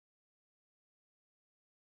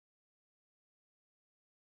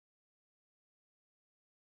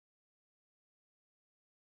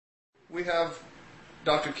We have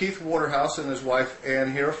Dr. Keith Waterhouse and his wife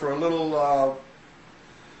Ann here for a little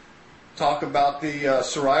talk about the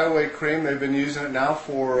Psoriaway cream. They've been using it now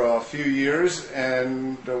for a few years,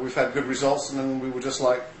 and we've had good results, and we would just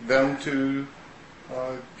like them to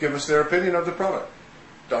give us their opinion of the product.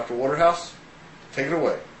 Dr. Waterhouse, take it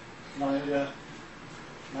away.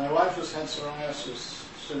 My wife has had psoriasis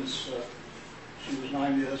since she was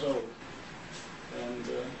 9 years old, and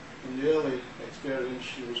in the early experience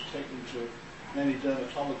she was taken to many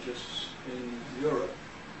dermatologists in Europe,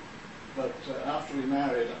 but after we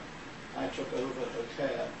married I took over her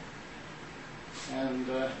care, and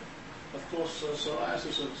of course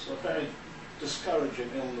psoriasis is a very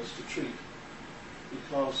discouraging illness to treat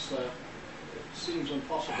because it seems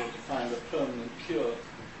impossible to find a permanent cure,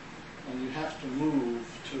 and you have to move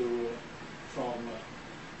from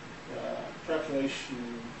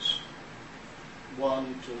preparations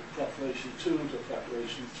 1 to preparation 2 to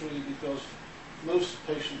preparation 3, because most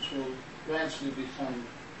patients will gradually become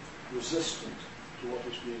resistant to what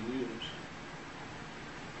is being used.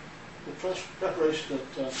 The preparation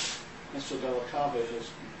that Mr. Delacave has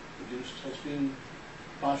produced has been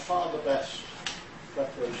by far the best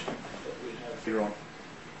preparation that we have. You're on.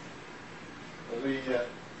 The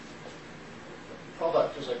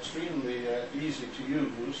product is extremely easy to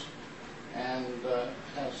use and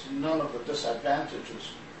has none of the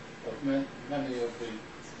disadvantages of many of the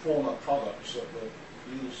former products that were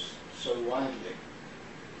used so widely.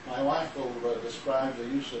 My wife will describe the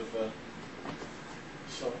use of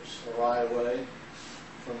Psoriaway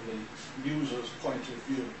from the user's point of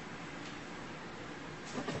view.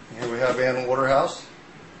 Here we have Ann Waterhouse.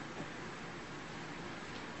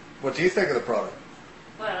 What do you think of the product?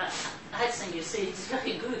 Well, I think you say it's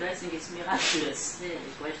very good. I think it's miraculous, really,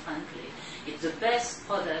 quite frankly. It's the best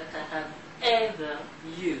product I have ever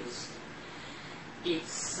used.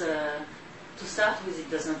 It's, to start with,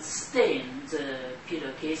 it doesn't stain the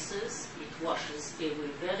pillowcases. It washes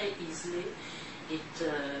away very easily.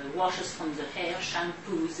 It washes from the hair,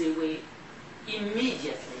 shampoos away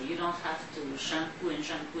immediately. You don't have to shampoo and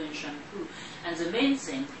shampoo and shampoo. And the main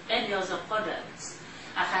thing, any other products,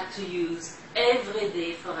 I had to use every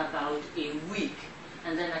day for about a week,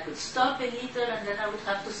 and then I could stop a little, and then I would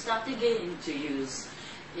have to start again to use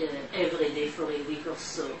every day for a week or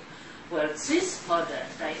so. Well, this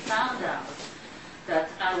product, I found out that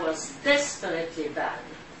I was desperately bad.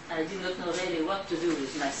 I did not know really what to do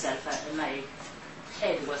with myself. My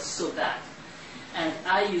head was so bad. And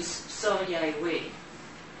I used Psoriaway,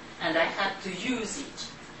 and I had to use it.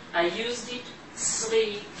 I used it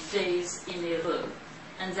 3 days in a row.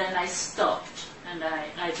 And then I stopped, and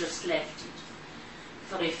I just left it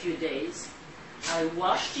for a few days. I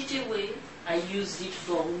washed it away. I used it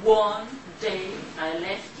for 1 day. I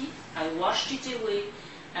left it. I washed it away,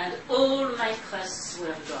 and all my crusts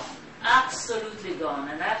were gone, absolutely gone.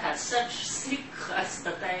 And I had such slick crusts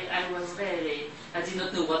that I was really, I did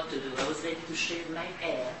not know what to do. I was ready to shave my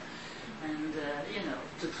hair and,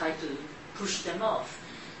 to try to push them off.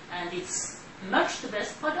 And it's much the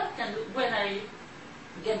best product. And when I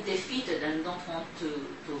get defeated and don't want to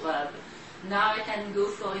rub, now I can go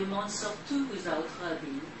for a month or 2 without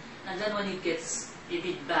rubbing, and then when it gets a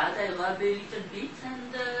bit bad I rub a little bit,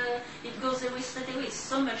 and it goes away straight away. It's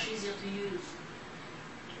so much easier to use.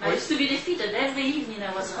 I used to be defeated. Every evening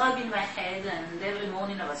I was rubbing my head, and every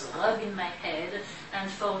morning I was rubbing my head,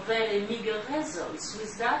 and for very meager results.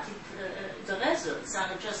 With that, the results are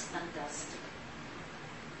just fantastic.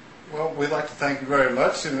 Well, we'd like to thank you very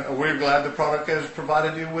much, and we're glad the product has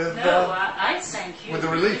provided you with I thank you. With the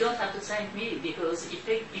relief. You don't have to thank me, because if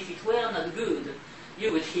it were not good,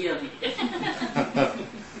 you would hear me.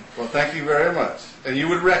 Well, thank you very much. And you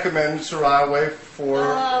would recommend Psoriaway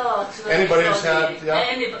for anybody who's had...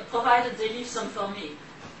 Provided they leave some for me.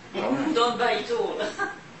 Oh. Don't buy it all. Well,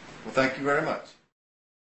 thank you very much.